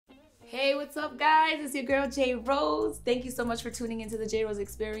Hey, what's up, guys? It's your girl, JRose. Thank you so much for tuning into the JRose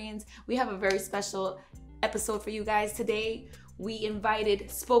Experience. We have a very special episode for you guys today. We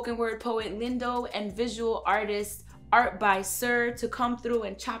invited spoken word poet Lindo and visual artist Art by Sir to come through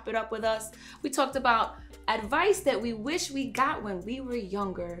and chop it up with us. We talked about advice that we wish we got when we were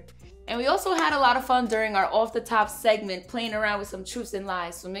younger. And we also had a lot of fun during our off the top segment, playing around with some truths and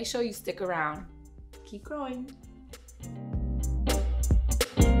lies. So make sure you stick around. Keep growing.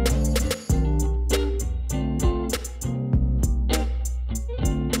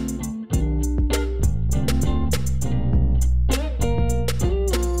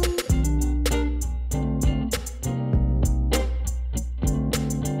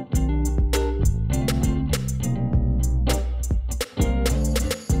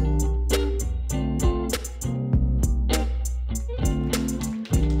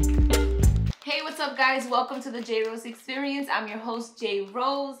 Guys, welcome to the JRose Experience. I'm your host,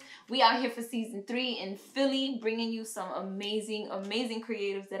 JRose. We out here for season 3 in Philly, bringing you some amazing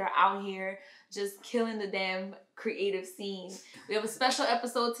creatives that are out here just killing the damn creative scene. We have a special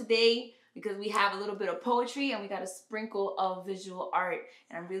episode today because we have a little bit of poetry and we got a sprinkle of visual art.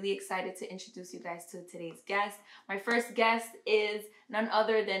 And I'm really excited to introduce you guys to today's guest. My first guest is none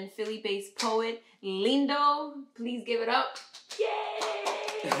other than Philly-based poet Lindo. Please give it up. Yay!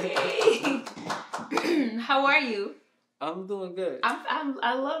 How are you? I'm doing good.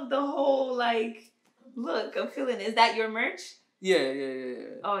 I love the whole look. I'm feeling it. Is that your merch? Yeah.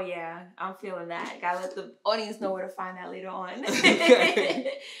 Oh yeah, I'm feeling that. Gotta let the audience know where to find that later on.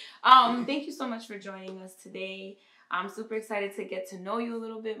 Thank you so much for joining us today. I'm super excited to get to know you a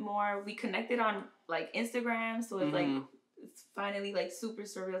little bit more. We connected on Instagram, so it's it's finally super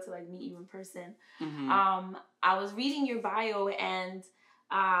surreal to meet you in person. I was reading your bio and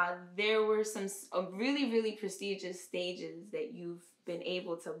there were some really prestigious stages that you've been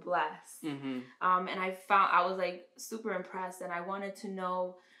able to bless. And I was super impressed, and I wanted to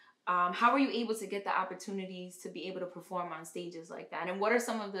know how were you able to get the opportunities to be able to perform on stages like that, and what are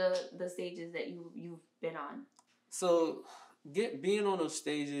some of the stages that you've been on? So being on those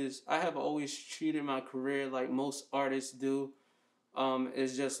stages, I have always treated my career like most artists do.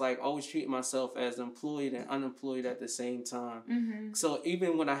 Is just always treating myself as employed and unemployed at the same time. So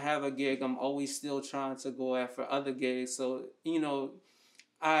even when I have a gig, I'm always still trying to go after other gigs. So,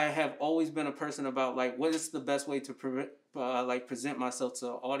 I have always been a person about what is the best way to present myself to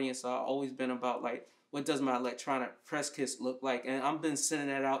an audience. So I've always been about what does my electronic press kit look like? And I've been sending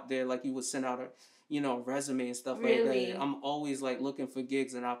that out there like you would send out a resume and stuff like that. I'm always looking for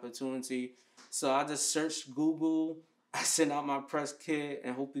gigs and opportunity. So I just search Google, I send out my press kit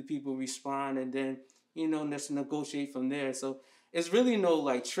and hopefully people respond, and then, let's negotiate from there. So it's really no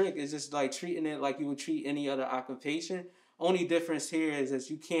trick. It's just treating it like you would treat any other occupation. Only difference here is that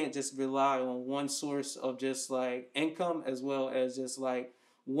you can't just rely on one source of just income as well as just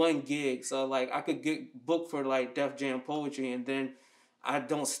one gig. So I could get booked for Def Jam poetry, and then I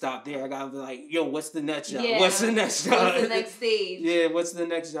don't stop there. I gotta be yo, what's the next job? Yeah. What's the next job? What's the next stage? Yeah, what's the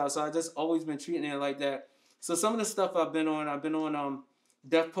next job? So I just always been treating it like that. So some of the stuff I've been on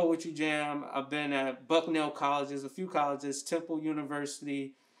Def Poetry Jam. I've been at Bucknell colleges, a few colleges, Temple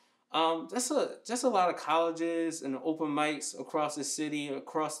University. Just a lot of colleges and open mics across the city,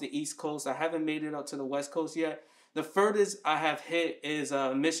 across the East Coast. I haven't made it up to the West Coast yet. The furthest I have hit is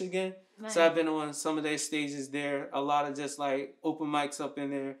Michigan. Nice. So I've been on some of their stages there. A lot of just open mics up in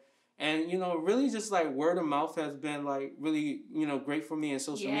there. And, really just word of mouth has been really, great for me in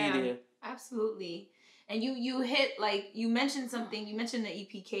social media. Absolutely. And you hit, you mentioned something, you mentioned the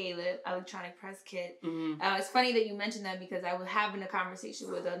EPK, the electronic press kit. It's funny that you mentioned that because I was having a conversation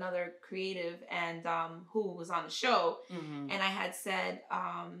with another creative and who was on the show. And I had said,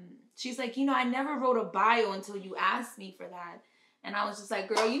 she's I never wrote a bio until you asked me for that. And I was just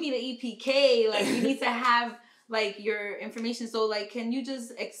girl, you need an EPK. You need to have your information. So can you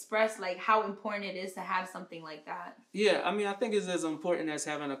just express how important it is to have something like that? Yeah, I mean, I think it's as important as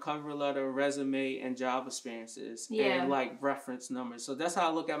having a cover letter, resume, and job experiences. And reference numbers. So that's how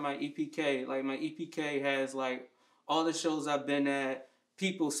I look at my EPK. My EPK has all the shows I've been at,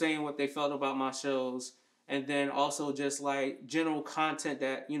 people saying what they felt about my shows, and then also just general content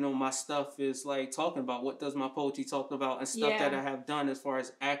that my stuff is talking about. What does my poetry talk about, and stuff that I have done as far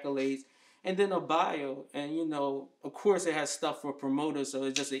as accolades. And then a bio, and of course it has stuff for promoters, so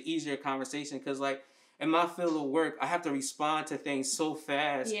it's just an easier conversation because in my field of work, I have to respond to things so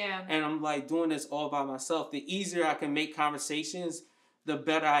fast. Yeah. And I'm doing this all by myself. The easier I can make conversations, the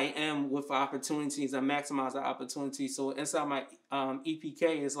better I am with opportunities and maximize the opportunities. So inside my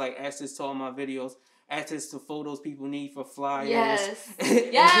EPK is access to all my videos, access to photos people need for flyers. Yes.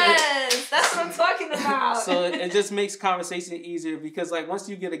 Yes. That's what I'm talking about. So it just makes conversation easier because like once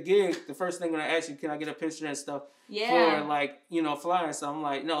you get a gig, the first thing I'm gonna ask you, can I get a picture and stuff for like, you know, flyers? So I'm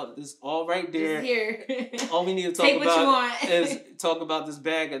like, no, this all right there. Just here. All we need to talk Take about what you want. is talk about this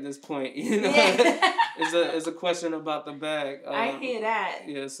bag at this point. You know, it's a question about the bag. I hear that.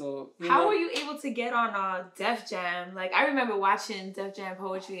 Yeah. So how were you able to get on Def Jam? Like I remember watching Def Jam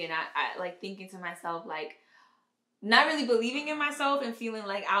poetry, and I like thinking to myself like, not really believing in myself and feeling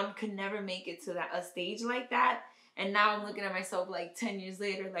like I could never make it to a stage like that. And now I'm looking at myself like 10 years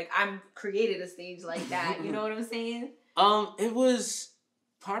later, like I'm created a stage like that. You know what I'm saying? It was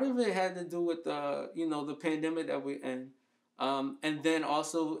part of it had to do with the pandemic that we're in. And then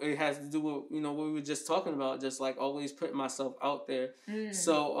also it has to do with, you know, what we were just talking about, just like always putting myself out there.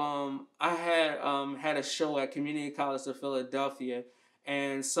 So I had a show at Community College of Philadelphia,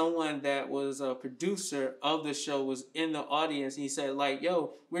 and someone that was a producer of the show was in the audience. He said like,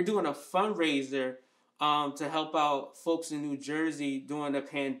 yo, we're doing a fundraiser to help out folks in New Jersey during the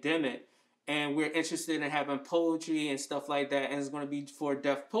pandemic. And we're interested in having poetry and stuff like that. And it's going to be for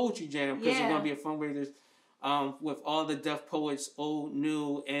Deaf Poetry Jam because it's going to be a fundraiser with all the deaf poets, old,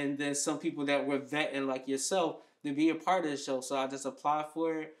 new, and then some people that were vetting like yourself to be a part of the show. So I just applied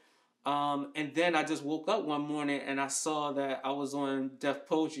for it. And then I just woke up one morning and I saw that I was on Deaf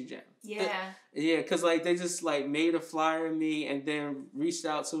Poetry Jam. Yeah, because like they just like made a flyer of me and then reached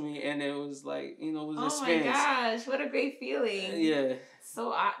out to me, and it was like, you know, it was an experience. Oh my gosh, what a great feeling. Yeah.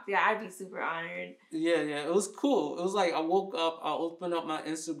 So I'd be super honored. Yeah, it was cool. It was like I woke up, I opened up my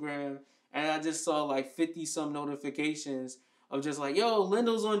Instagram, and I just saw like 50 some notifications of just like, yo,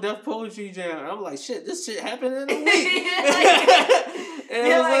 Lindo's on Deaf Poetry Jam. And I'm like, shit, this shit happened in a week.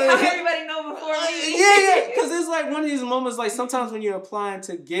 How everybody know before me? Yeah, because it's like one of these moments, like sometimes when you're applying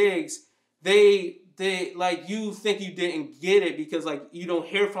to gigs, they like you think you didn't get it because like you don't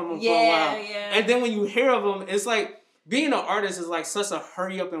hear from them for a while. And then when you hear of them, it's like being an artist is like such a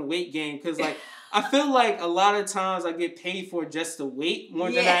hurry up and wait game because like I feel like a lot of times I get paid for just to wait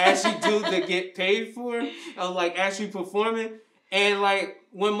more than I actually do to get paid for like actually performing. And like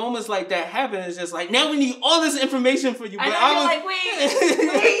when moments like that happen, it's just like now we need all this information for you. But I was like,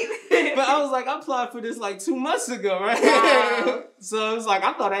 wait. But I was like, I applied for this like 2 months ago, right? Wow. So it was like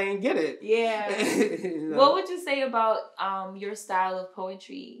I thought I didn't get it. Yeah. You know? What would you say about your style of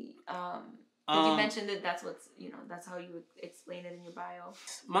poetry? You mentioned that that's what's, you know, that's how you would explain it in your bio.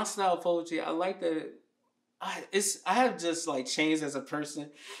 My style of poetry, I like that. I have just like changed as a person.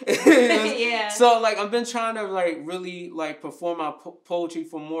 Yeah. So like I've been trying to like really like perform my poetry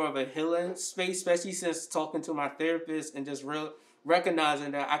for more of a healing space, especially since talking to my therapist and just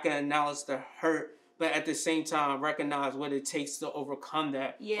recognizing that I can acknowledge the hurt, but at the same time recognize what it takes to overcome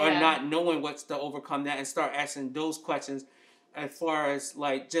that, or not knowing what's to overcome that, and start asking those questions. As far as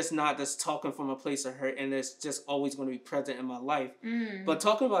like just not just talking from a place of hurt, and it's just always going to be present in my life. But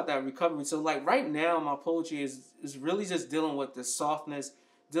talking about that recovery, so like right now my poetry is really just dealing with the softness,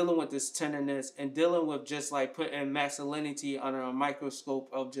 dealing with this tenderness, and dealing with just like putting masculinity under a microscope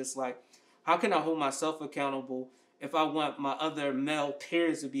of just like how can I hold myself accountable if I want my other male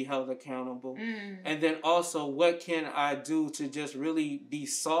peers to be held accountable, and then also what can I do to just really be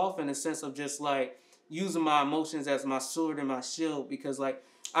soft in the sense of just like using my emotions as my sword and my shield, because like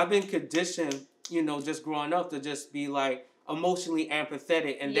I've been conditioned, you know, just growing up to just be like emotionally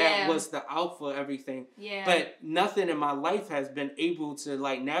empathetic, and that was the out for everything. But nothing in my life has been able to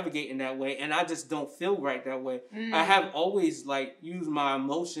like navigate in that way, and I just don't feel right that way. I have always like used my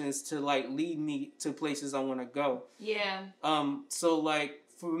emotions to like lead me to places I want to go. So like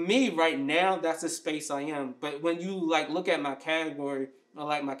for me right now, that's the space I am. But when you like look at my category, or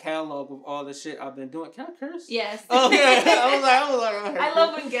like my catalog of all the shit I've been doing. Can I curse? Yes. Okay. I was like. I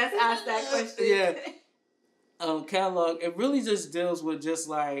love when guests ask that question. Yeah. Catalog. It really just deals with just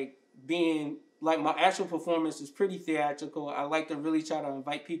like being like my actual performance is pretty theatrical. I like to really try to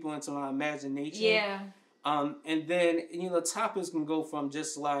invite people into my imagination. And then topics can go from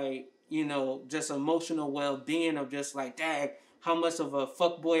just like just emotional well-being of just like dang, how much of a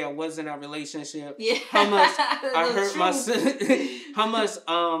fuckboy I was in that relationship. How much I hurt myself. How much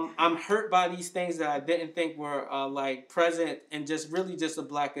I'm hurt by these things that I didn't think were like present, and just really just a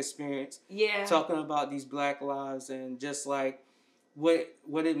Black experience. Talking about these Black lives and just like what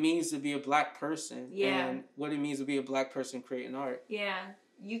it means to be a Black person. And what it means to be a Black person creating art.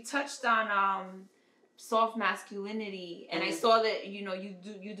 You touched on soft masculinity, and I saw that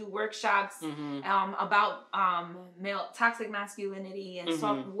you do workshops about male toxic masculinity and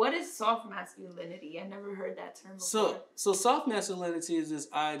soft. What is soft masculinity? I never heard that term before. So soft masculinity is this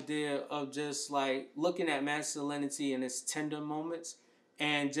idea of just like looking at masculinity in its tender moments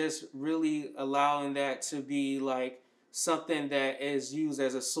and just really allowing that to be like something that is used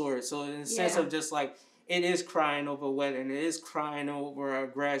as a sword. So in the sense of just like, it is crying over a wedding. It is crying over a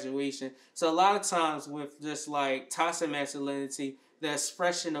graduation. So a lot of times with just like toxic masculinity, the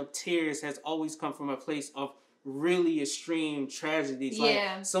expression of tears has always come from a place of really extreme tragedies.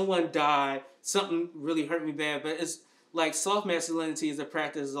 Like someone died, something really hurt me bad. But it's like soft masculinity is a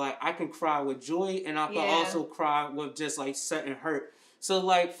practice like I can cry with joy and I can also cry with just like sudden hurt. So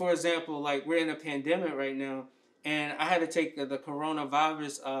like, for example, like we're in a pandemic right now and I had to take the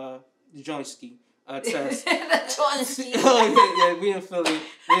coronavirus joint ski. Test. Oh yeah, we in Philly.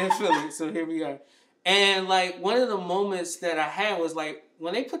 So here we are. And like one of the moments that I had was like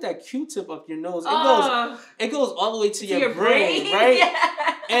when they put that Q-tip up your nose, it goes all the way to your brain, right? Yeah.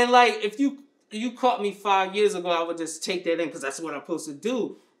 And like if you caught me 5 years ago, I would just take that in because that's what I'm supposed to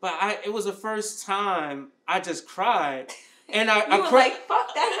do. But it was the first time I just cried. And I cried. Like,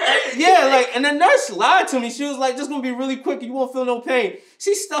 fuck, that hurt. Yeah, like, and the nurse lied to me. She was like, just gonna be really quick. You won't feel no pain.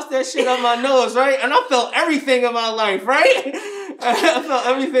 She stuffed that shit up my nose, right? And I felt everything in my life, right? I felt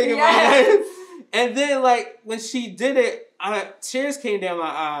everything in my life. And then, like, when she did it, tears came down my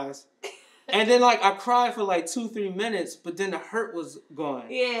eyes. And then, like, I cried for, like, 2-3 minutes, but then the hurt was gone.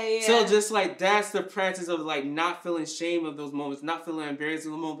 Yeah. So just, like, that's the practice of, like, not feeling shame of those moments, not feeling embarrassed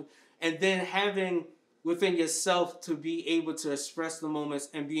of the moment, and then having within yourself to be able to express the moments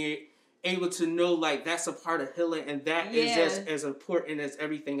and be able to know like that's a part of healing and that is just as important as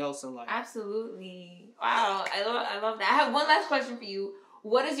everything else in life. Absolutely. Wow. I love that. I have one last question for you.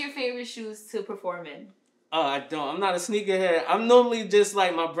 What is your favorite shoes to perform in? Oh, I don't. I'm not a sneakerhead. I'm normally just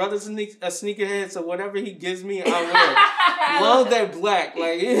like my brother's a sneakerhead, so whatever he gives me, I wear. Long as they're black,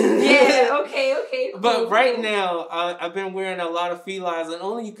 like okay. But cool, right now, I've been wearing a lot of felines, and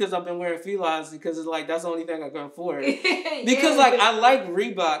only because I've been wearing felines because it's like that's the only thing I can afford. Because like I like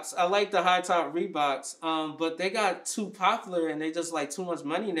Reeboks, I like the high top Reeboks, but they got too popular and they just like too much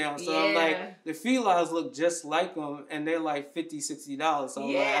money now. So I'm like the felines look just like them, and they're like $50-$60. So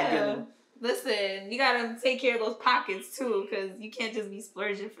I'm like, I get them. Listen, you gotta take care of those pockets too, because you can't just be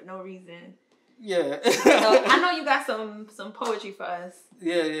splurging for no reason. Yeah. So I know you got some poetry for us.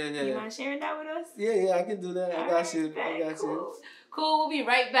 Yeah. You mind sharing that with us? Yeah, I can do that. I got you. Cool. We'll be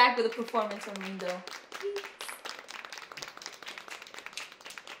right back with a performance from Lindo.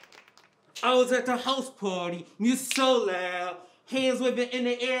 I was at the house party, music so loud. Hands waving in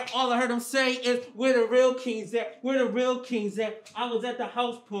the air, all I heard them say is, where the real kings at? Where the real kings at? I was at the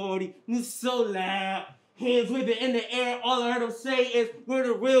house party, music so loud. Hands waving in the air, all I heard them say is, where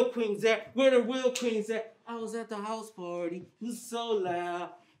the real queens at? Where the real queens at? I was at the house party, music so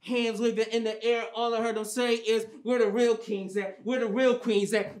loud. Hands waving in the air, all I heard them say is, where the real kings at? Where the real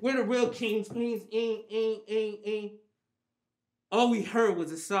queens at? Where the real kings? All we heard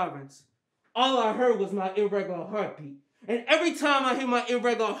was the sirens. All I heard was my irregular heartbeat. And every time I hear my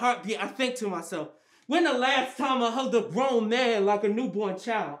irregular heartbeat, I think to myself, when the last time I hugged a grown man like a newborn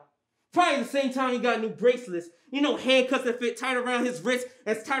child? Probably the same time he got new bracelets. You know, handcuffs that fit tight around his wrist,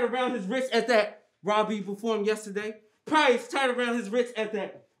 as tight around his wrist as that Robbie performed yesterday. Probably as tight around his wrist as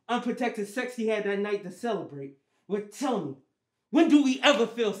that unprotected sex he had that night to celebrate. Well, tell me, when do we ever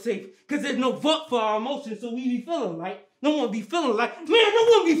feel safe? Because there's no vote for our emotions, so we be feeling like, no one be feeling like, man,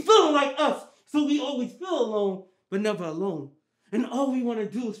 no one be feeling like us. So we always feel alone, but never alone. And all we want to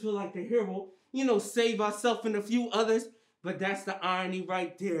do is feel like the hero, you know, save ourselves and a few others. But that's the irony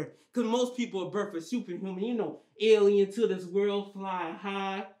right there. Because most people are birthed as superhuman, you know, alien to this world, flying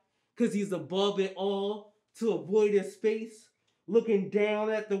high. Because he's above it all to avoid his space, looking down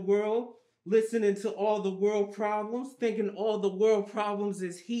at the world, listening to all the world problems, thinking all the world problems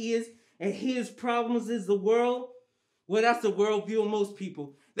is his, and his problems is the world. Well, that's the worldview of most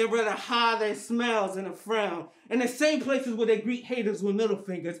people. They'd rather hide their smiles and a frown. In the same places where they greet haters with middle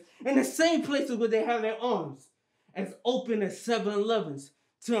fingers. In the same places where they have their arms as open as 7-Elevens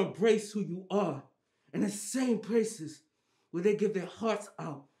to embrace who you are. In the same places where they give their hearts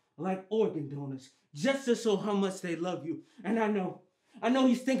out like organ donors just to show how much they love you. And I know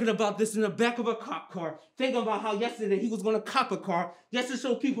he's thinking about this in the back of a cop car, thinking about how yesterday he was going to cop a car just to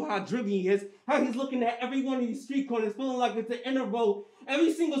show people how driven he is, how he's looking at every one of these street corners feeling like it's the inner road.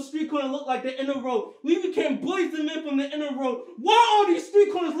 Every single street corner looked like the inner road. We became boys and men from the inner road. Why all these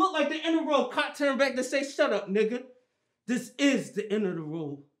street corners look like the inner road? Cop turned back to say, shut up, nigga. This is the end of the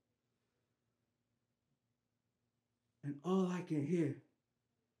road. and all I can hear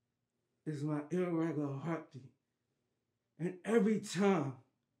is my irregular heartbeat. And every time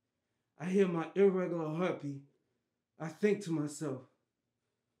I hear my irregular heartbeat, I think to myself,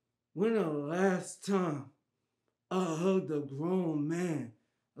 when the last time I hugged a grown man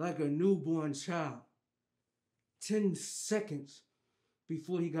like a newborn child? 10 seconds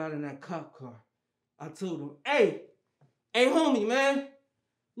before he got in that cop car, I told him, hey, homie, man.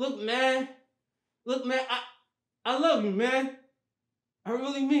 Look, man, I love you, man. I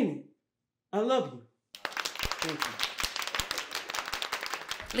really mean it. I love you. Thank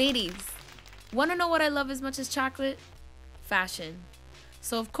you. Ladies, want to know what I love as much as chocolate? Fashion.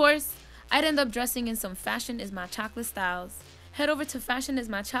 So of course, I'd end up dressing in some Fashion is My Chocolate styles. Head over to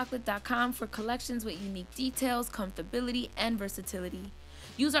fashionismychocolate.com for collections with unique details, comfortability, and versatility.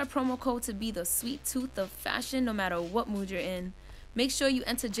 Use our promo code to be the sweet tooth of fashion no matter what mood you're in. Make sure you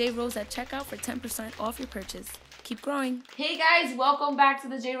enter JRose at checkout for 10% off your purchase. Keep growing. Hey guys, welcome back to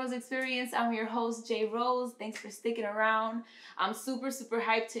the JRose Experience. I'm your host, JRose. Thanks for sticking around. I'm super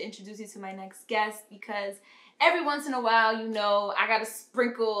hyped to introduce you to my next guest because every once in a while, you know, I gotta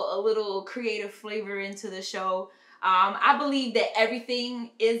sprinkle a little creative flavor into the show. I believe that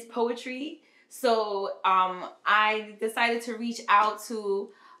everything is poetry. So I decided to reach out to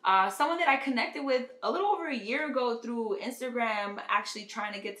someone that I connected with a little over a year ago through Instagram, actually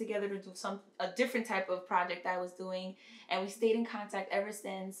trying to get together to do a different type of project I was doing. And we stayed in contact ever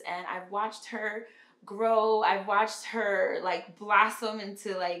since. And I've watched her grow. I've watched her like blossom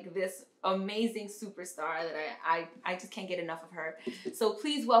into like this amazing superstar that I just can't get enough of her. So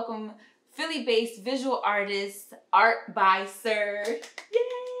please welcome Philly-based visual artist, Art by Sir.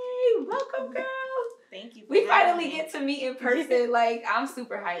 Yay! Welcome, girl. Thank you. We finally get to meet in person. Like, I'm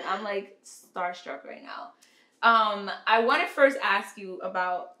super hyped. I'm like starstruck right now. I want to first ask you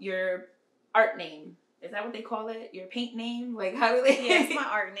about your art name. Is that what they call it? Your paint name? Like, how do they? Yeah, it's my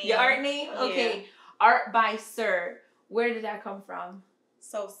art name. Your art name? Okay. Yeah. Art by Sir. Where did that come from?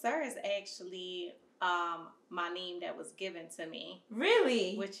 So Sir is actually my name that was given to me.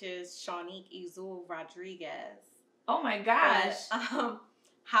 Really? Which is Shaunique Izul Rodriguez. Oh my gosh. But,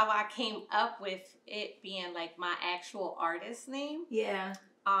 how I came up with it being like my actual artist name. Yeah.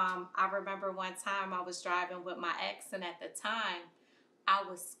 I remember one time I was driving with my ex, and at the time I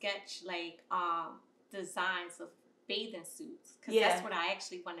would sketch like designs of bathing suits because that's what I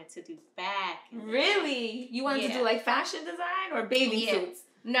actually wanted to do back. Really? You wanted to do like fashion design or bathing suits?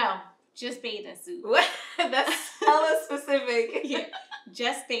 No, just bathing suits. That's hella specific. Yeah,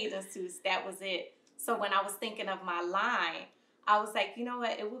 just bathing suits. That was it. So when I was thinking of my line, I was like, you know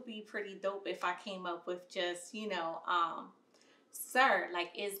what? It would be pretty dope if I came up with just, you know, Sir.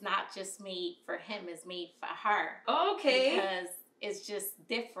 Like, it's not just made for him; it's made for her. Okay. Because it's just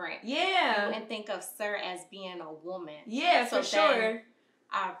different. Yeah. You wouldn't think of Sir as being a woman. Yeah, so for sure.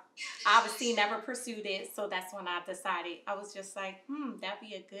 I obviously never pursued it, so that's when I decided. I was just like, that'd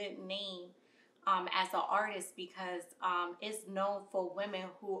be a good name as an artist because it's known for women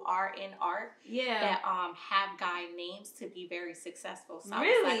who are in art that have guy names to be very successful. So I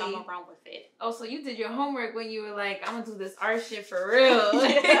was like, I'm gonna run with it. Oh, so you did your homework when you were like, I'm gonna do this art shit for real.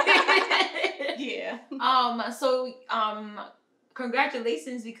 Yeah. So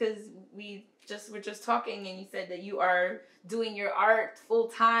congratulations because we're just talking and you said that you are doing your art full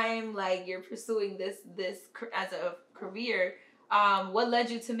time, like you're pursuing this as a career. What led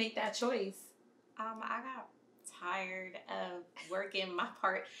you to make that choice? I got tired of working my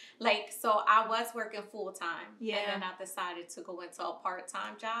part. Like, so I was working full time. Yeah. And then I decided to go into a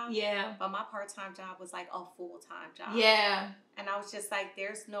part-time job. Yeah. But my part-time job was like a full-time job. Yeah. And I was just like,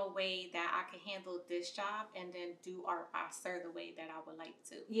 there's no way that I can handle this job and then do Art by Sir the way that I would like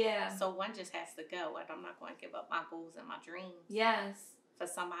to. Yeah. So one just has to go, and I'm not going to give up my goals and my dreams. Yes. For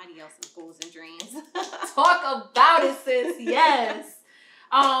somebody else's goals and dreams. Talk about it, sis. Yes.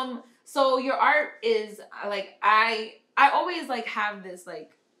 So your art is like, I always like have this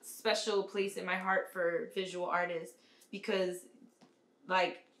like special place in my heart for visual artists because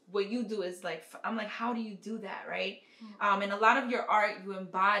like what you do is like, I'm like, how do you do that? Right. Mm-hmm. And a lot of your art, you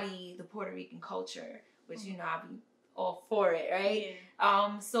embody the Puerto Rican culture, which, you know, I'll be all for it. Right.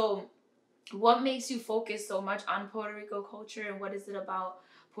 Yeah. So what makes you focus so much on Puerto Rico culture and what is it about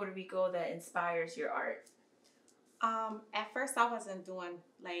Puerto Rico that inspires your art? At first I wasn't doing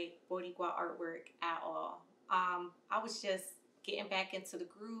like Boricua artwork at all. I was just getting back into the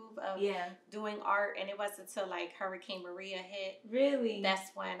groove of doing art. And it wasn't until like Hurricane Maria hit. Really?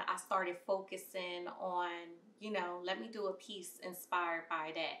 That's when I started focusing on, you know, let me do a piece inspired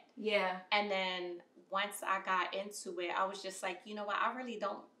by that. Yeah. And then once I got into it, I was just like, you know what, I really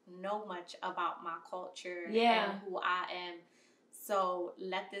don't know much about my culture and who I am. So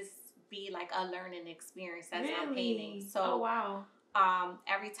let this be like a learning experience as I'm painting. So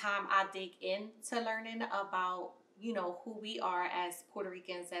every time I dig into learning about, you know, who we are as Puerto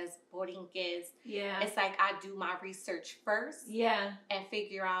Ricans, as Borinquens, it's like I do my research first and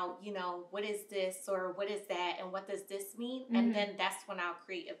figure out, you know, what is this or what is that and what does this mean? And then that's when I'll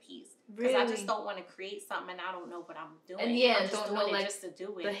create a piece. Because I just don't want to create something and I don't know what I'm doing. And I'm just don't know like just to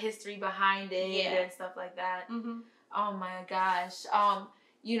do it. The history behind it and stuff like that. Oh my gosh.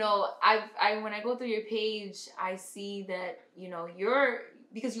 You know, I when I go through your page, I see that, you know,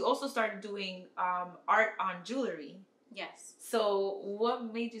 because you also started doing art on jewelry. Yes. So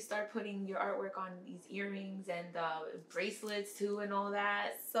what made you start putting your artwork on these earrings and bracelets too and all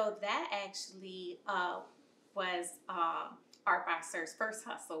that? So that actually was Art by Sir's first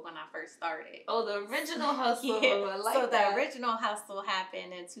hustle when I first started. Oh, the original hustle. I like so that. The original hustle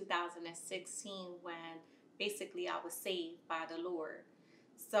happened in 2016 when basically I was saved by the Lord.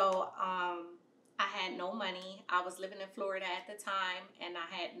 So I had no money. I was living in Florida at the time, and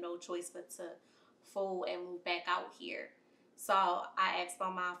I had no choice but to fold and move back out here. So I asked my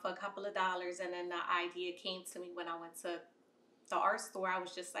mom for a couple of dollars, and then the idea came to me when I went to the art store. I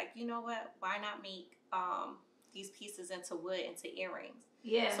was just like, you know what? Why not make these pieces into wood, into earrings?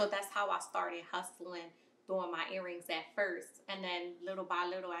 Yeah. So that's how I started hustling, doing my earrings at first. And then little by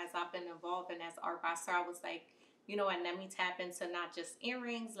little, as I've been evolving as Art by Sir, I was like, you know what, let me tap into not just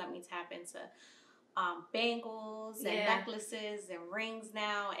earrings, let me tap into bangles and necklaces and rings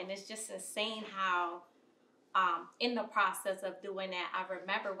now. And it's just insane how in the process of doing that, I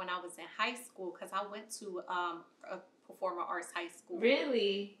remember when I was in high school, because I went to a performing arts high school.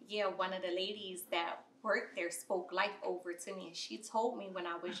 Really? Yeah, one of the ladies that worked there spoke life over to me, and she told me when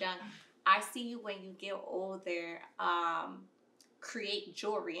I was young, I see you when you get older, create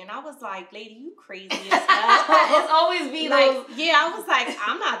jewelry. And I was like, lady, you crazy as hell. It's always be like, those. yeah, I was like,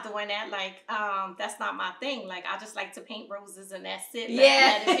 I'm not doing that. Like, that's not my thing. Like, I just like to paint roses and that's it.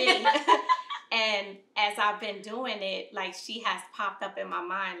 Let it be. And as I've been doing it, like, she has popped up in my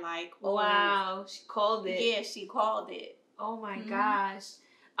mind, like, oh, wow, she called it. Yeah, she called it. Oh my gosh.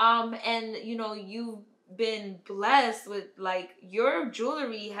 And you know, you've been blessed with, like, your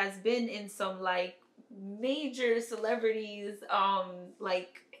jewelry has been in some like major celebrities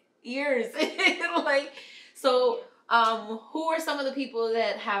like ears. Like, so who are some of the people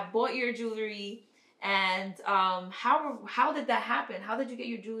that have bought your jewelry, and how did that happen? How did you get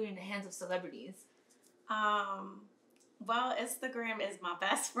your jewelry in the hands of celebrities? Well, Instagram is my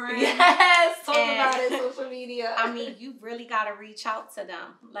best friend. Yes, talk about it, social media. I mean, you really got to reach out to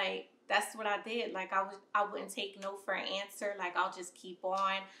them. Like, that's what I did. Like, I wouldn't take no for an answer. Like, I'll just keep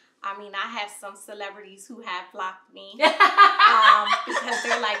on. I mean, I have some celebrities who have blocked me because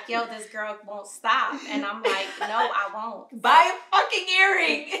they're like, yo, this girl won't stop. And I'm like, no, I won't. Buy a fucking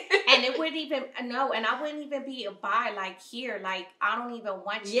earring. And it wouldn't even, no, and I wouldn't even be a buy, like, here. Like, I don't even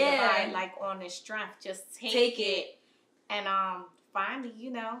want you to buy, like, on this strength. Just take it. And finally,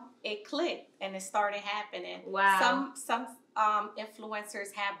 you know, it clicked and it started happening. Wow. Some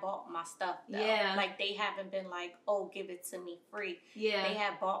influencers have bought my stuff though. Yeah. Like, they haven't been like, oh, give it to me free. Yeah. They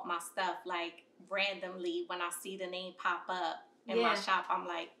have bought my stuff like randomly. When I see the name pop up in my shop, I'm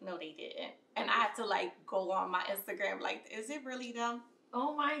like, no, they didn't. And I had to like go on my Instagram like, is it really them?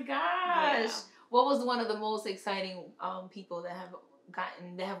 Oh my gosh. Yeah. What was one of the most exciting people that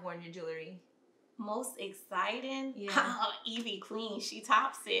have worn your jewelry? Most exciting? Yeah. Evie Queen, she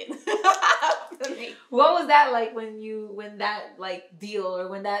tops it. What was that like when that like deal, or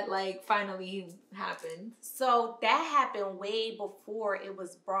when that like finally happened? So that happened way before it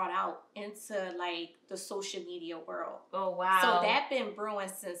was brought out into like the social media world. Oh wow. So that been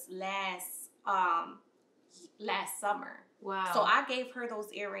brewing since last summer. Wow. So I gave her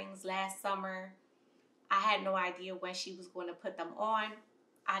those earrings last summer. I had no idea when she was going to put them on.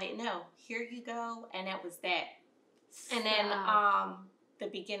 I didn't know. Here you go. And that was that. And then the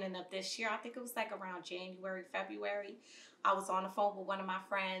beginning of this year, I think it was like around January, February, I was on the phone with one of my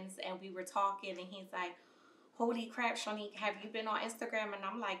friends and we were talking, and he's like, holy crap, Shawnique, have you been on Instagram? And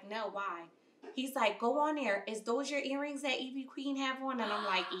I'm like, no, why? He's like, go on there. Is those your earrings that Evie Queen have on? And I'm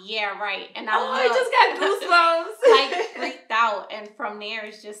like, yeah, right. And I just got goosebumps. Like, freaked out. And from there,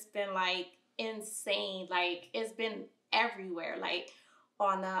 it's just been like insane. Like, it's been everywhere. Like,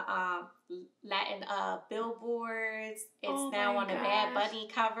 on the Latin billboards. It's now on the Bad Bunny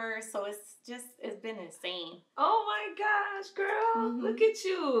cover. So it's been insane. Oh my gosh, girl. Look at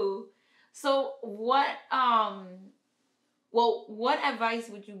you. So what advice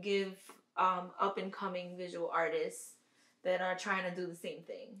would you give up and coming visual artists that are trying to do the same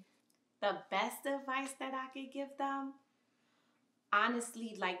thing? The best advice that I could give them,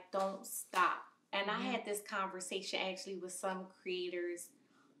 honestly, like, don't stop. And I had this conversation actually with some creators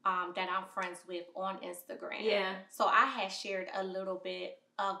that I'm friends with on Instagram. Yeah. So I had shared a little bit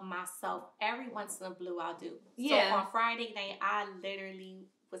of myself. Every once in a blue I'll do. Yeah. So on Friday night, I literally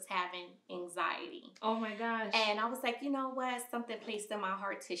was having anxiety. Oh my gosh. And I was like, you know what? Something placed in my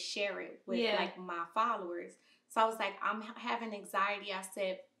heart to share it with like my followers. So I was like, I'm having anxiety. I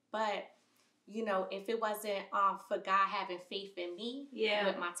said, but you know, if it wasn't for God having faith in me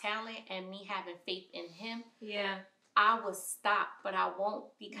with my talent and me having faith in him, I would stop, but I won't,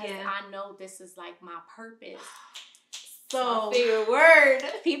 because I know this is like my purpose. So my favorite word.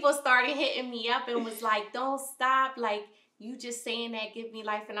 People started hitting me up and was like, don't stop, like, you just saying that give me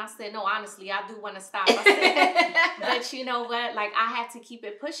life. And I said, no, honestly, I do want to stop. I said, but you know what? Like, I had to keep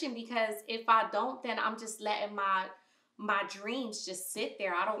it pushing, because if I don't, then I'm just letting my dreams just sit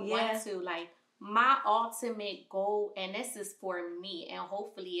there. I don't want to. Like, my ultimate goal, and this is for me, and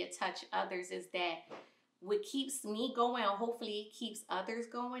hopefully it touch others, is that what keeps me going, and hopefully it keeps others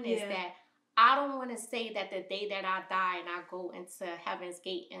going, is that I don't want to say that the day that I die and I go into Heaven's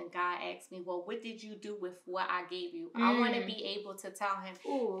Gate and God asks me, well, what did you do with what I gave you? I want to be able to tell him,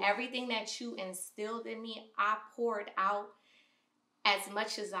 everything that you instilled in me, I poured out as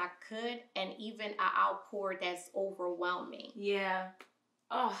much as I could, and even an outpour that's overwhelming. Yeah.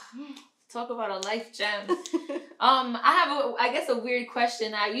 Oh, talk about a life gem. I have a weird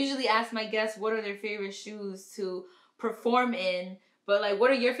question. I usually ask my guests what are their favorite shoes to perform in. But, like, what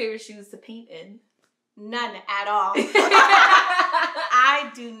are your favorite shoes to paint in? None at all.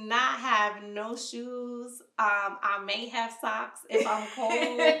 I do not have no shoes. I may have socks if I'm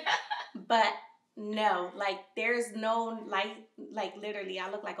cold. But, no. Like, there's no, like literally,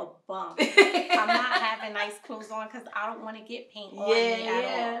 I look like a bum. I'm not having nice clothes on because I don't want to get paint on me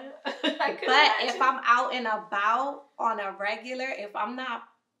at all. But if I'm out and about on a regular, if I'm not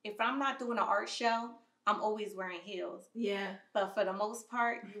doing an art show, I'm always wearing heels. Yeah. But for the most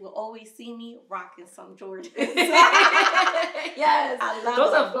part, you will always see me rocking some Jordans. Yes. I love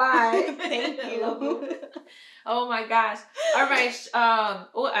those them. are fly. Thank you. Oh my gosh. All right.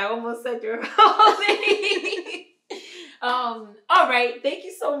 I almost said your whole name. All right. Thank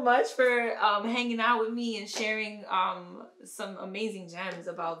you so much for hanging out with me and sharing some amazing gems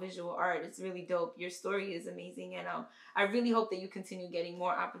about visual art. It's really dope. Your story is amazing, and I really hope that you continue getting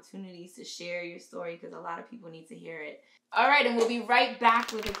more opportunities to share your story, because a lot of people need to hear it. All right, and we'll be right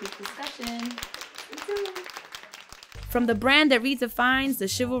back with a quick discussion. From the brand that redefines the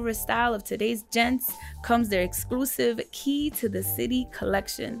chivalrous style of today's gents comes their exclusive Key to the City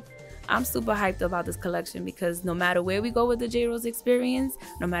collection. I'm super hyped about this collection because no matter where we go with the JRose Experience,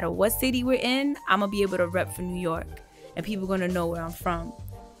 no matter what city we're in, I'm going to be able to rep for New York, and people are going to know where I'm from.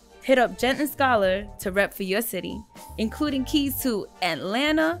 Hit up Gent and Scholar to rep for your city, including keys to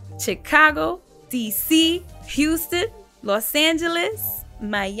Atlanta, Chicago, DC, Houston, Los Angeles,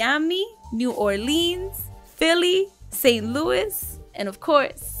 Miami, New Orleans, Philly, St. Louis, and of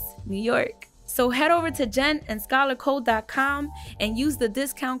course, New York. So head over to gentandscholarcode.com and use the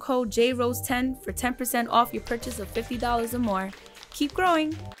discount code JRose10 for 10% off your purchase of $50 or more. Keep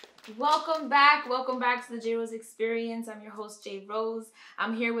growing. Welcome back to the JRose Experience. I'm your host, JRose.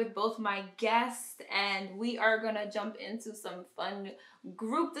 I'm here with both my guests, and we are going to jump into some fun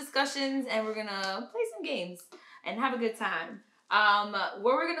group discussions, and we're going to play some games and have a good time.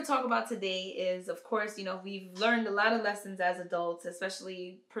 What we're going to talk about today is, of course, you know, we've learned a lot of lessons as adults,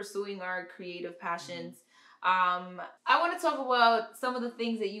 especially pursuing our creative passions. I want to talk about some of the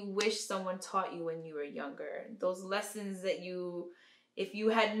things that you wish someone taught you when you were younger. Those lessons that if you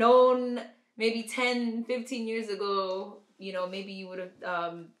had known maybe 10, 15 years ago, you know, maybe you would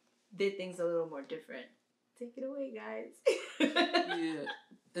have did things a little more different. Take it away, guys. Yeah,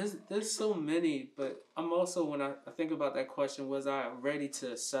 there's so many, but I'm also, when I think about that question, was I ready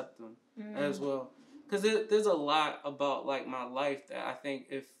to accept them as well? Because there's a lot about, like, my life that I think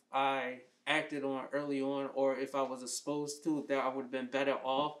if I acted on early on, or if I was exposed to, that I would have been better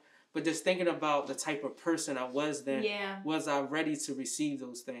off. But just thinking about the type of person I was then, was I ready to receive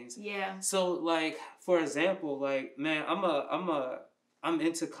those things? Yeah. So, like, for example, like, man, I'm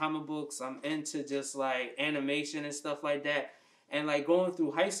into comic books. I'm into just, like, animation and stuff like that. And, like, going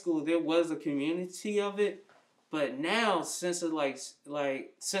through high school, there was a community of it. But now, since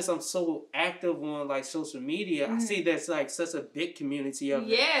I'm so active on like social media, I see there's like such a big community of it.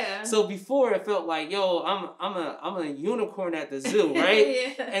 Yeah. So before it felt like, yo, I'm a unicorn at the zoo,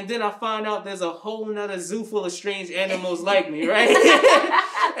 right? Yeah. And then I find out there's a whole nother zoo full of strange animals like me, right?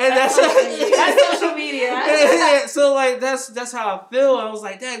 And that's social media. Yeah. So like that's how I feel. I was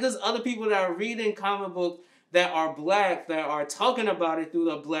like, there's other people that are reading comic books that are black, that are talking about it through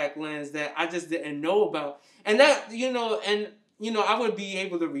the black lens that I just didn't know about. And that, I would be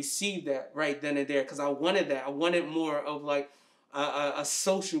able to receive that right then and there because I wanted that. I wanted more of like a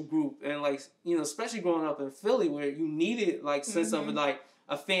social group and like, especially growing up in Philly where you needed like sense of like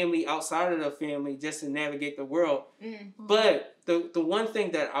a family outside of the family just to navigate the world. Mm-hmm. But the one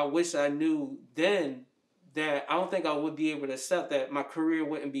thing that I wish I knew then that I don't think I would be able to accept that my career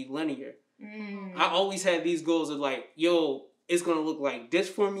wouldn't be linear. Mm. I always had these goals of like, yo, it's going to look like this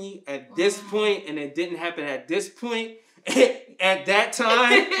for me at this point, and it didn't happen at this point at that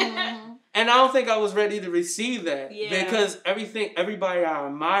time. And I don't think I was ready to receive that because everybody I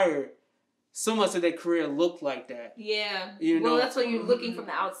admired, so much of their career looked like that. Yeah. Well, that's what you're looking from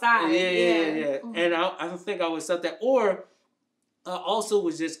the outside. Yeah. And I don't think I would accept that. Or also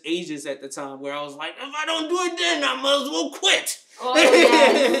was just ages at the time where I was like, if I don't do it then, I might as well quit. Oh,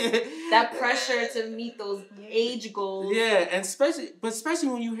 yes. That pressure to meet those age goals. Yeah, and especially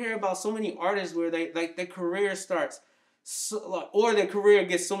when you hear about so many artists where they like their career starts, or their career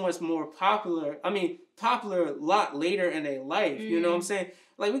gets so much more popular. I mean, popular a lot later in their life. You know what I'm saying?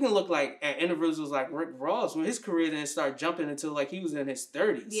 Like we can look like at individuals like Rick Ross when his career didn't start jumping until like he was in his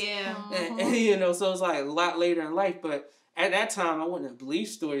 30s. Yeah, and so it's like a lot later in life. But at that time, I wouldn't have believed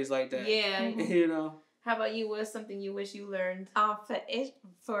stories like that. Yeah, How about you? What's something you wish you learned?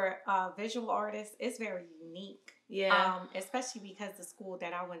 For visual artists, it's very unique. Yeah. Especially because the school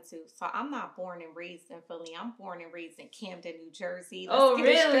that I went to. So I'm not born and raised in Philly. I'm born and raised in Camden, New Jersey.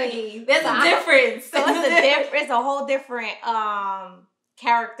 Really? There's a difference. So it's a whole different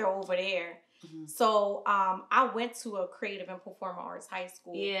character over there. Mm-hmm. So I went to a creative and performing arts high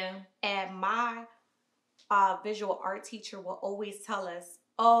school. Yeah. And my visual art teacher will always tell us,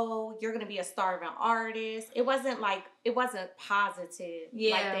 oh, you're going to be a starving artist. It wasn't positive,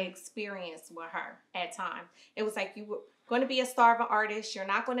 like the experience with her at times. It was like, you were going to be a starving artist. You're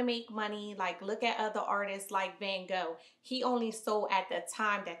not going to make money. Like, look at other artists like Van Gogh. He only sold at the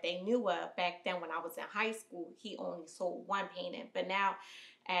time that they knew of. Back then when I was in high school, he only sold one painting. But now,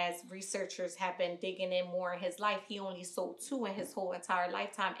 as researchers have been digging in more in his life, he only sold 2 in his whole entire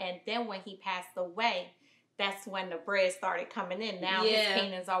lifetime. And then when he passed away, that's when the bread started coming in. Now his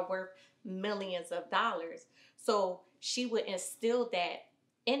paintings are worth millions of dollars. So she would instill that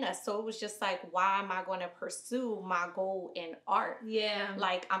in us. So it was just like, why am I going to pursue my goal in art? Yeah.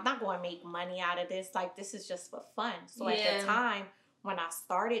 Like, I'm not going to make money out of this. Like, this is just for fun. So at the time when I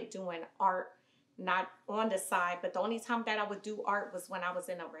started doing art, not on the side, but the only time that I would do art was when I was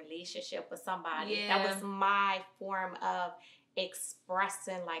in a relationship with somebody. Yeah. That was my form of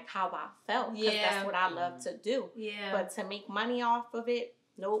expressing like how I felt, because that's what I love to do. Yeah. But to make money off of it,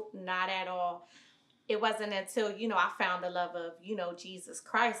 nope, not at all. It wasn't until, I found the love of, Jesus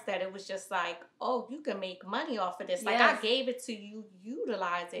Christ, that it was just like, oh, you can make money off of this. Like, I gave it to you,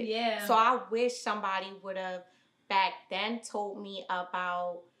 utilize it. Yeah. So I wish somebody would have back then told me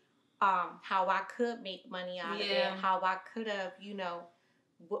about how I could make money out of it, how I could have,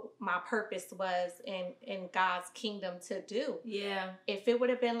 what my purpose was in God's kingdom to do. Yeah. If it would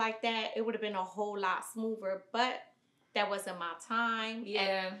have been like that, it would have been a whole lot smoother, but that wasn't my time.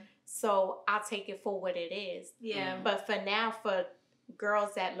 Yeah. And so I'll take it for what it is. Yeah. But for now, for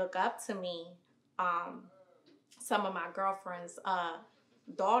girls that look up to me, some of my girlfriends'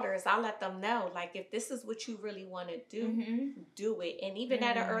 daughters, I let them know, like, if this is what you really want to do, do it. And even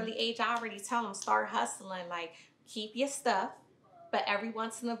at an early age, I already tell them, start hustling. Like, keep your stuff. But every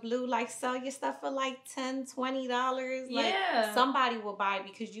once in a blue, like, sell your stuff for like $10, $20. Like, somebody will buy it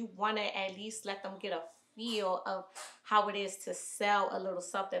because you want to at least let them get a feel of how it is to sell a little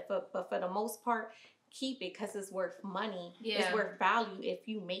something. But for the most part, keep it because it's worth money. Yeah. It's worth value if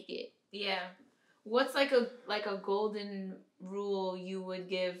you make it. Yeah. What's like a golden rule you would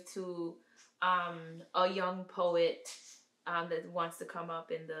give to a young poet that wants to come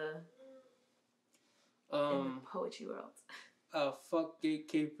up in the poetry world? Fuck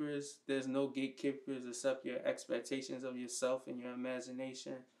gatekeepers. There's no gatekeepers except your expectations of yourself and your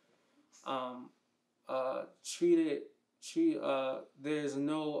imagination. There's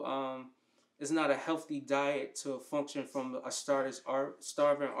no, it's not a healthy diet to function from a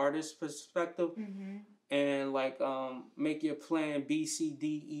starving artist perspective. Mm-hmm. And like, make your plan B, C,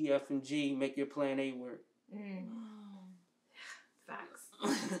 D, E, F, and G, make your plan A work. Facts.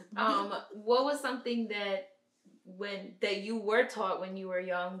 What was something that you were taught when you were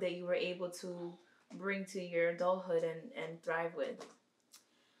young that you were able to bring to your adulthood and thrive with?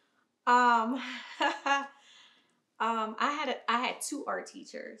 I had two art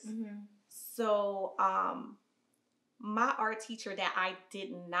teachers. So my art teacher that I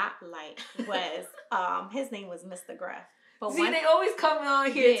did not like was his name was Mr. Greff. But they always come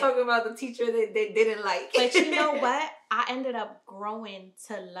on here talking about the teacher that they didn't like. But you know what? I ended up growing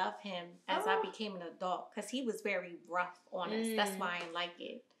to love him as I became an adult because he was very rough on us. That's why I didn't like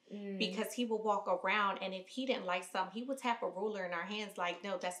it. Because he would walk around, and if he didn't like something, he would tap a ruler in our hands like,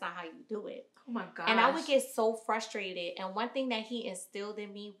 no, that's not how you do it. Oh my gosh. And I would get so frustrated. And one thing that he instilled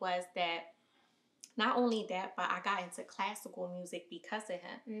in me was that not only that, but I got into classical music because of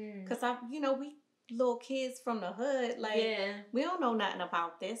him. Because we little kids from the hood, like we don't know nothing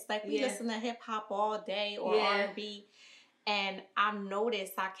about this. Like we listen to hip hop all day or R&B. And I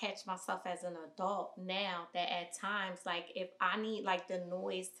noticed I catch myself as an adult now that at times, like if I need like the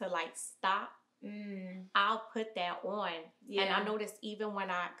noise to like stop, I'll put that on. And I noticed even when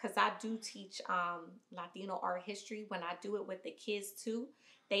because I do teach Latino art history, when I do it with the kids too,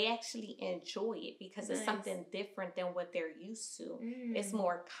 they actually enjoy it because it's something different than what they're used to. It's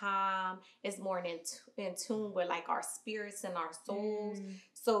more calm. It's more in tune with like our spirits and our souls.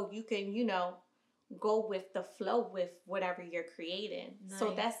 So you can, go with the flow with whatever you're creating.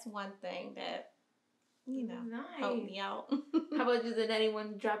 So that's one thing that, helped me out. How about you? Did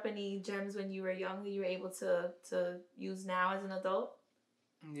anyone drop any gems when you were young that you were able to use now as an adult?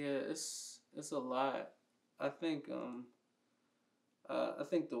 Yeah, it's a lot. I think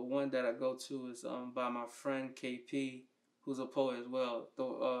the one that I go to is by my friend KP, who's a poet as well.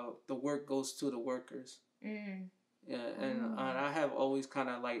 The work goes to the workers. Yeah, and I have always kind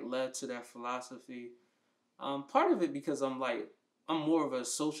of like led to that philosophy. Part of it because I'm more of a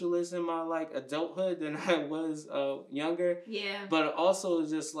socialist in my like adulthood than I was younger. Yeah. But also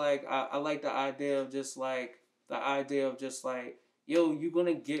just like I like the idea of just like yo, you're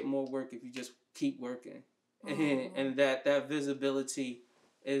gonna get more work if you just keep working. And that visibility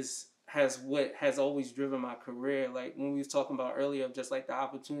has always driven my career. Like when we was talking about earlier, of just like the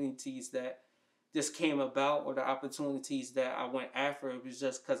opportunities that just came about or the opportunities that I went after, it was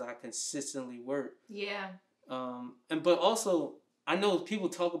just because I consistently worked. Yeah. But also I know people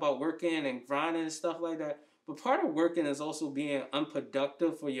talk about working and grinding and stuff like that, but part of working is also being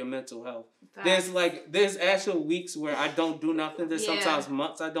unproductive for your mental health. There's actual weeks where I don't do nothing. There's sometimes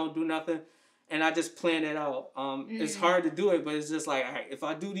months I don't do nothing. And I just plan it out. It's hard to do it, but it's just like, all right, if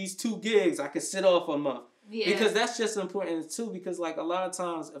I do these 2 gigs, I can sit off a month. Yeah. Because that's just important too, because like a lot of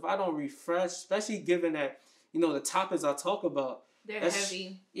times if I don't refresh, especially given that, the topics I talk about, they're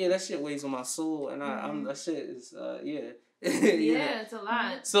heavy. That shit weighs on my soul, and that shit is, it's a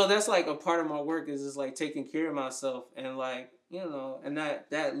lot. So that's like a part of my work is just like taking care of myself, and like, and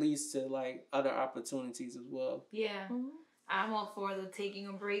that leads to like other opportunities as well. Yeah. I'm all for the taking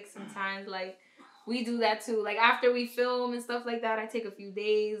a break sometimes. Like, we do that too. Like, after we film and stuff like that, I take a few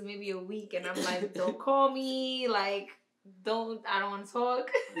days, maybe a week, and I'm like, don't call me. Like, I don't want to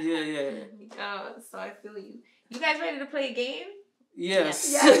talk. Yeah. So I feel you. You guys ready to play a game?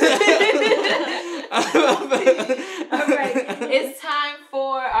 Yes. All right. It's time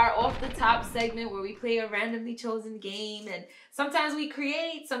for our off the top segment where we play a randomly chosen game, and sometimes we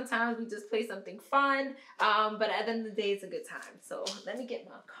create, sometimes we just play something fun. But at the end of the day, it's a good time. So let me get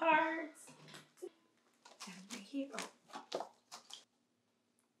my cards. Right here.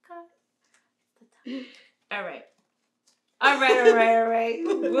 All right.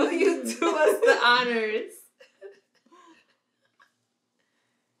 Will you do us the honors?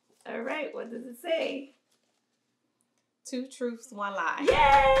 All right, what does it say? 2 truths, 1 lie.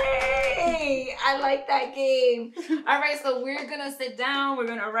 Yay! I like that game. All right, so we're gonna sit down. We're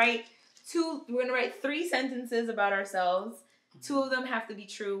gonna write 3 sentences about ourselves. 2 of them have to be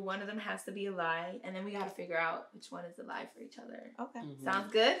true. 1 of them has to be a lie, and then we gotta figure out which one is a lie for each other. Okay.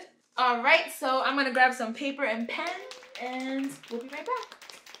 Sounds good? All right, so I'm gonna grab some paper and pen, and we'll be right back.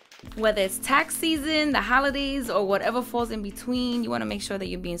 Whether it's tax season, the holidays, or whatever falls in between, you want to make sure that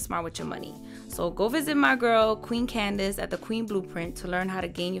you're being smart with your money. So go visit my girl, Queen Candace, at the Queen Blueprint to learn how to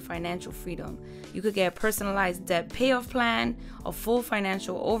gain your financial freedom. You could get a personalized debt payoff plan, a full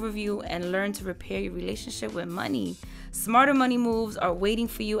financial overview, and learn to repair your relationship with money. Smarter money moves are waiting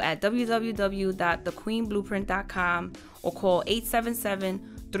for you at www.thequeenblueprint.com or call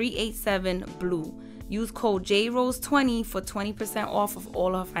 877-387-BLUE. Use code JRose20 for 20% off of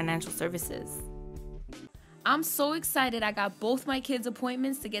all our financial services. I'm so excited I got both my kids'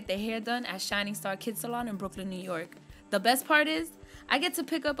 appointments to get their hair done at Shining Star Kids Salon in Brooklyn, New York. The best part is, I get to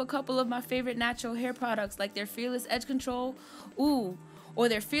pick up a couple of my favorite natural hair products like their Fearless Edge Control, or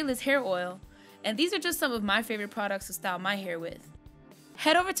their Fearless Hair Oil. And these are just some of my favorite products to style my hair with.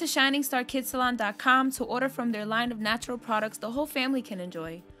 Head over to ShiningstarKidsSalon.com to order from their line of natural products the whole family can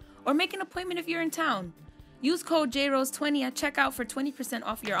enjoy. Or make an appointment if you're in town. Use code JRose20 at checkout for 20%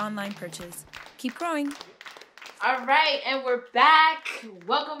 off your online purchase. Keep growing. All right, and we're back.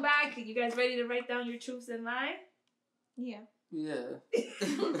 Welcome back. You guys ready to write down your truths in line? Yeah. Yeah.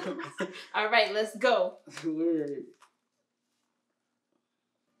 All right, let's go. Word.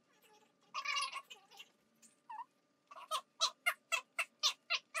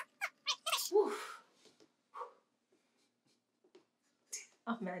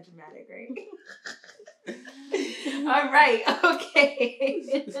 I'm mad dramatic, right? All right,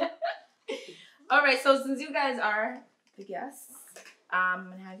 okay. All right, so since you guys are the guests, I'm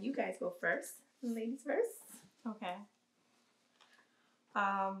going to have you guys go first. Ladies first. Okay.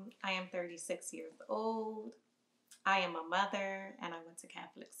 I am 36 years old. I am a mother, and I went to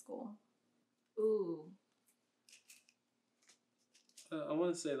Catholic school. Ooh. I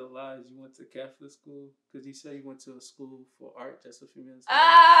want to say the lies. You went to Catholic school because you said you went to a school for art just a few minutes ago.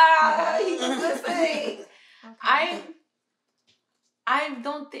 He's listening. Okay. I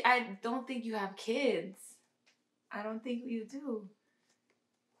don't think you have kids. I don't think you do.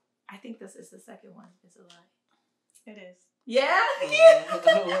 I think this is the second one. It's a lie. It is. Yeah?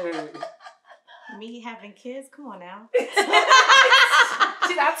 Me having kids? Come on now.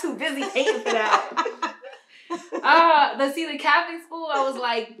 She's not too busy paying for that. The Catholic school, I was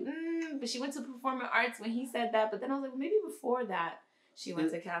like, but she went to performing arts when he said that. But then I was like, well, maybe before that, she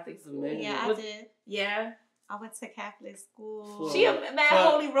went to Catholic school. Yeah, I did. Yeah. I went to Catholic school. She a mad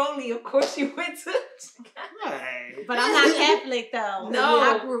holy roly. Of course she went to. Right. But I'm not Catholic though. No.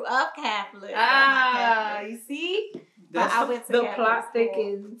 I grew up Catholic. You see? But I went to the Catholic plot school.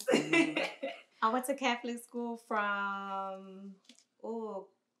 thickens. I went to Catholic school from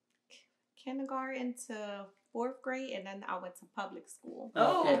kindergarten to 4th grade, and then I went to public school.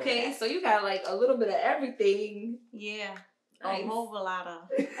 Oh, okay. So you got like a little bit of everything. Yeah. Nice. A whole lot of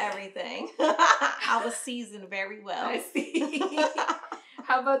everything. I was seasoned very well. I see.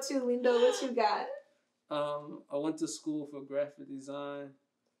 How about you, Lindo? What you got? I went to school for graphic design.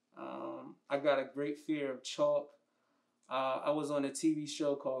 I got a great fear of chalk. I was on a TV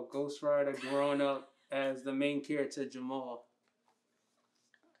show called Ghost Rider growing up as the main character, Jamal.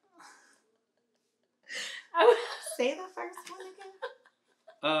 Say the first one again.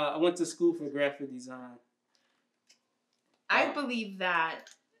 I went to school for graphic design. I believe that.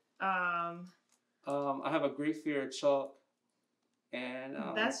 I have a great fear of chalk, and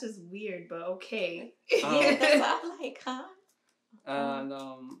that's just weird, but okay. I'm like, huh? And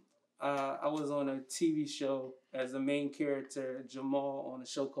I was on a TV show as the main character, Jamal, on a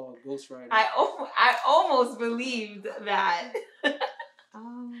show called Ghost Rider. I almost believed that.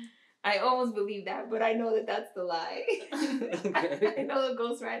 I almost believe that, but I know that that's the lie. Okay. I know the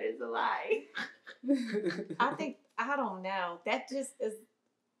Ghost Rider is a lie. I don't know. That just is.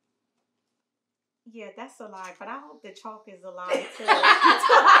 Yeah, that's a lie, but I hope the chalk is a lie too.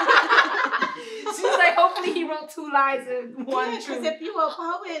 She's like, hopefully he wrote 2 lies and 1 truth. Because if you a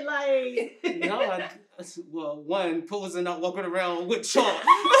poet, like... No, one, posing up, walking around with chalk.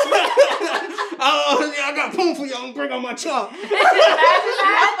 I got poom for y'all, bring on my chalk. No,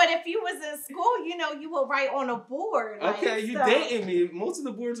 but if you was in school, you would write on a board. Okay, you dating me. Most of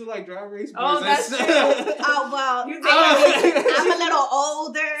the boards are like dry erase boards. Oh, that's true. Oh, well, I'm a little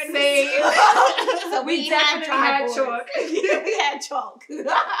older. Same. So we definitely had chalk. We had chalk.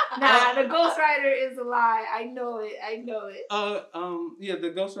 Nah, the Ghost Rider is a lie. I know it. Yeah,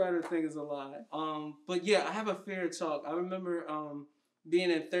 the Ghost Rider thing is a lie. But yeah, I have a fear of chalk. I remember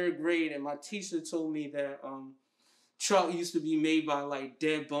being in 3rd grade, and my teacher told me that chalk used to be made by like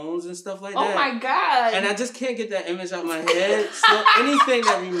dead bones and stuff like that. Oh my God! And I just can't get that image out of my head. So anything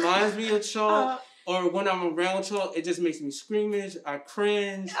that reminds me of chalk, or when I'm around chalk, it just makes me squeamish. I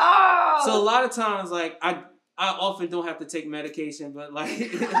cringe. Oh! So a lot of times, like I often don't have to take medication, but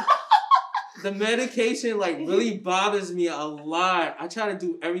like. The medication like really bothers me a lot. I try to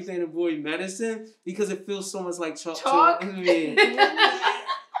do everything to avoid medicine because it feels so much like chalk. Chalk?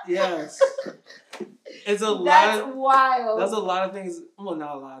 Yes. It's a lot. That's wild. There's a lot of things. Well,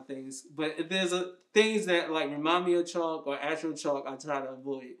 not a lot of things, but there's things that like remind me of chalk or actual chalk. I try to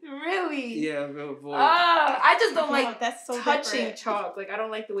avoid. Really? Yeah, avoid. I just don't like that's so touching different. chalk. Like I don't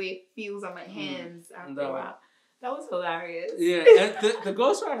like the way it feels on my hands after a while. That was hilarious. Yeah, and the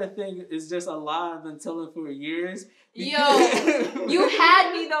ghostwriter thing is just a lie I've been telling for years. Yo, you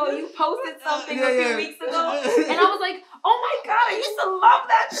had me though. You posted something a few weeks ago, and I was like, "Oh my god, I used to love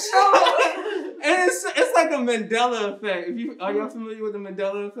that show." And it's like a Mandela effect. Are y'all familiar with the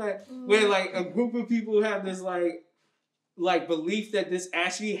Mandela effect, where like a group of people have this like belief that this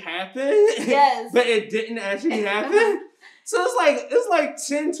actually happened, yes, but it didn't actually happen. So it's like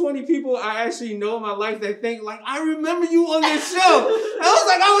 10, 20 people I actually know in my life that think like, I remember you on this show. I was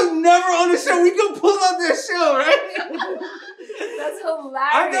like, I was never on the show. We can pull up this show, right? That's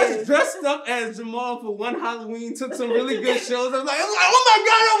hilarious. I just dressed up as Jamal for one Halloween, took some really good shows. I was like, oh my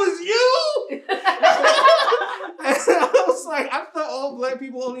god, that was you! And I was like, I thought all black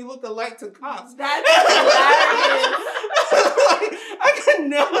people only look alike to cops. That's hilarious.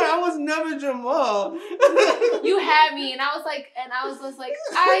 I was never Jamal. You had me, and I was just like,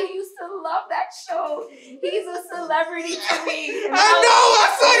 I used to love that show. He's a celebrity to me. And I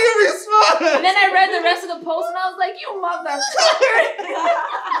saw your response. And then I read the rest of the post, and I was like, you motherfucker. I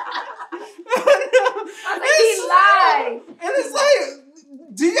was like, he lied. And it's like,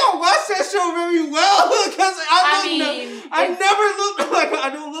 do y'all watch that show very well? Because I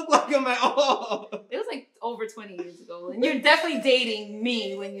don't look like him at all. It was like over 20 years ago, and you're definitely dating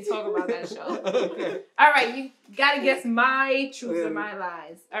me when you talk about that show. Okay. All right, you gotta guess my truths and my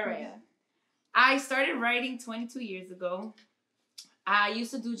lies. All right. Yeah. I started writing 22 years ago. I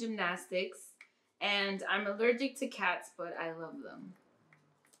used to do gymnastics, and I'm allergic to cats, but I love them.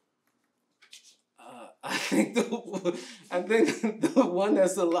 I think the one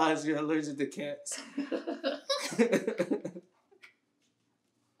that's a lie is you're allergic to cats. I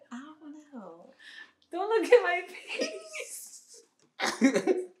don't know. Don't look at my face.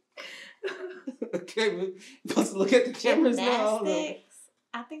 Okay, we're supposed to look at the cameras now. Gymnastics?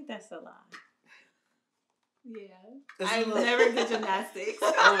 I think that's a lie. Yeah. I've never did gymnastics.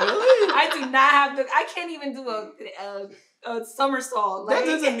 Oh, really? I do not have I can't even do a somersault. That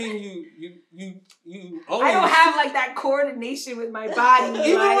doesn't mean you always... I don't have like that coordination with my body.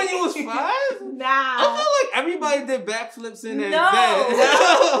 Even when you was 5? Nah. I feel like everybody did backflips in that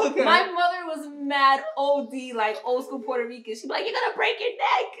bed. Okay. My mother was mad OD, like old school Puerto Rican. She'd be like, "You're gonna break your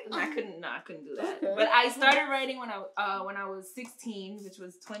neck." And I couldn't do that. Okay. But I started writing when I was 16, which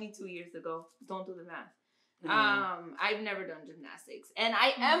was 22 years ago. Don't do the math. Mm-hmm. I've never done gymnastics, and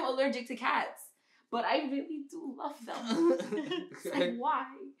I am allergic to cats, but I really do love them. It's like, why?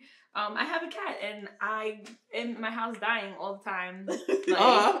 I have a cat, and I'm in my house dying all the time. Like,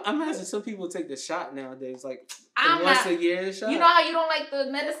 I imagine some people take the shot nowadays, like once a year shot. You know how you don't like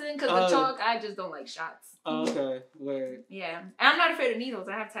the medicine because the chalk? I just don't like shots. Okay, weird. Yeah, and I'm not afraid of needles.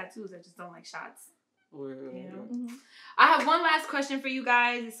 I have tattoos. I just don't like shots. Weird. You know? Mm-hmm. I have one last question for you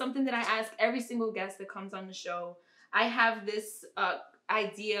guys. It's something that I ask every single guest that comes on the show. I have this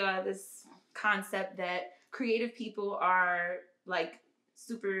idea, this concept that creative people are like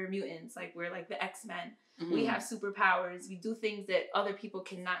super mutants, like we're like the X-Men. Mm-hmm. We have superpowers. We do things that other people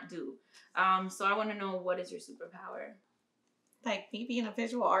cannot do. So I want to know, what is your superpower? Like me being a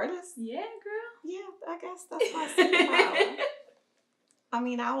visual artist? Yeah, girl. Yeah, I guess that's my superpower. I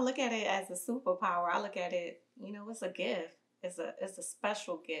mean, I don't look at it as a superpower. I look at it, it's a gift. It's a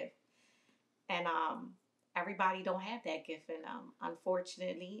special gift. And everybody don't have that gift in them,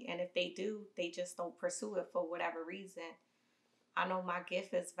 unfortunately. And if they do, they just don't pursue it for whatever reason. I know my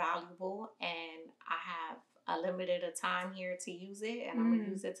gift is valuable, and I have a limited time here to use it, and I'm going to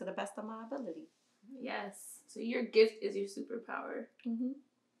use it to the best of my ability. Yes. So your gift is your superpower. Mm-hmm.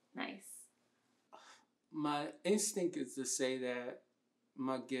 Nice. My instinct is to say that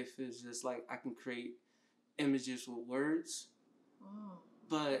my gift is just like I can create images with words.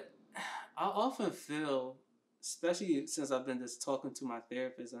 But I often feel, especially since I've been just talking to my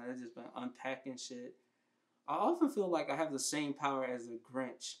therapist and I've just been unpacking shit, I often feel like I have the same power as the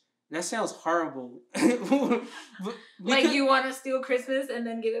Grinch. That sounds horrible. Like you want to steal Christmas and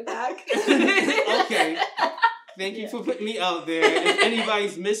then give it back? Okay. Thank you for putting me out there. If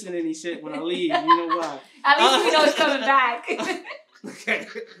anybody's missing any shit when I leave, you know why. At least we know it's coming back. Okay.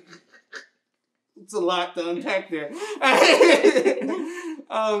 It's a lot to unpack there.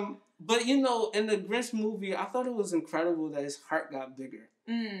 But in the Grinch movie, I thought it was incredible that his heart got bigger.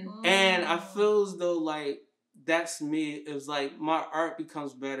 And I feel as though like that's me. It was like my art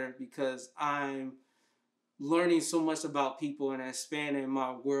becomes better because I'm learning so much about people and expanding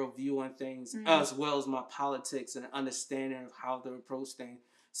my worldview on things, as well as my politics and understanding of how to approach things.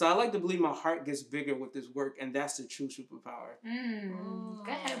 So I like to believe my heart gets bigger with this work, and that's the true superpower.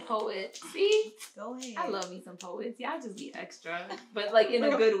 Go ahead, poet. See? Go ahead. I love me some poets. Yeah, I just be extra, but like in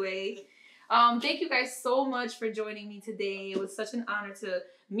a good way. Thank you guys so much for joining me today. It was such an honor to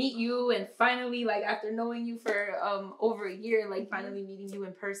meet you and finally, like, after knowing you for over a year, like, finally meeting you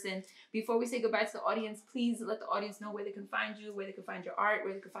in person. Before we say goodbye to the audience, please let the audience know where they can find you, where they can find your art,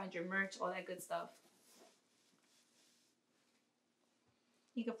 where they can find your merch, all that good stuff.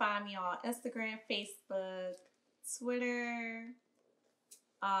 You can find me on Instagram, Facebook, Twitter.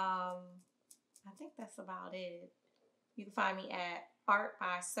 I think that's about it. You can find me at Art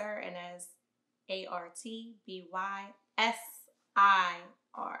by Sir, and as ArtBySir.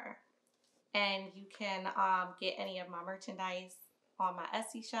 And you can get any of my merchandise on my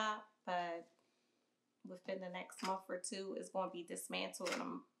Etsy shop, but within the next month or two, it's going to be dismantled, and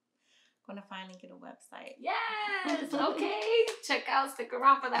I'm going to finally get a website. Yes! Okay. Stick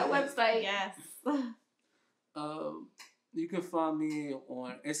around for that website. Yes. You can find me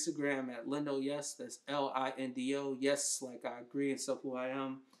on Instagram at Lindo Yes. That's Lindo. Yes, like I agree and stuff who I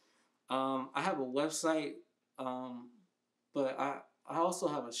am. I have a website, but I also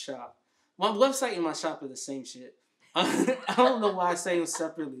have a shop. My website and my shop are the same shit. I don't know why I say them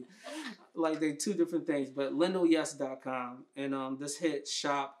separately. Like, they're two different things, but lindoyes.com. And this hit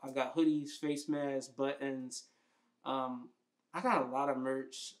shop. I got hoodies, face masks, buttons. I got a lot of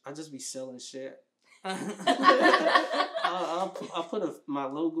merch. I just be selling shit. I'll put my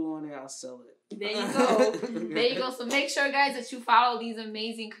logo on there. I'll sell it. There you go. There you go. So make sure, guys, that you follow these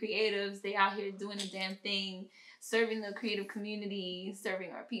amazing creatives. They out here doing a damn thing, serving the creative community,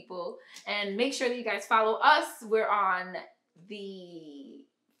 serving our people. And make sure that you guys follow us. We're on the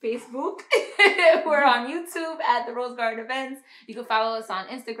Facebook. We're on YouTube at the Rose Garden Events. You can follow us on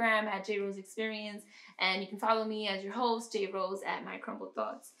Instagram at JRose Experience. And you can follow me as your host, JRose, at My Crumbled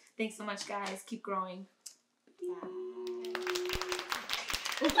Thoughts. Thanks so much, guys. Keep growing.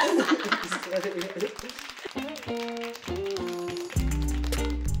 Bye.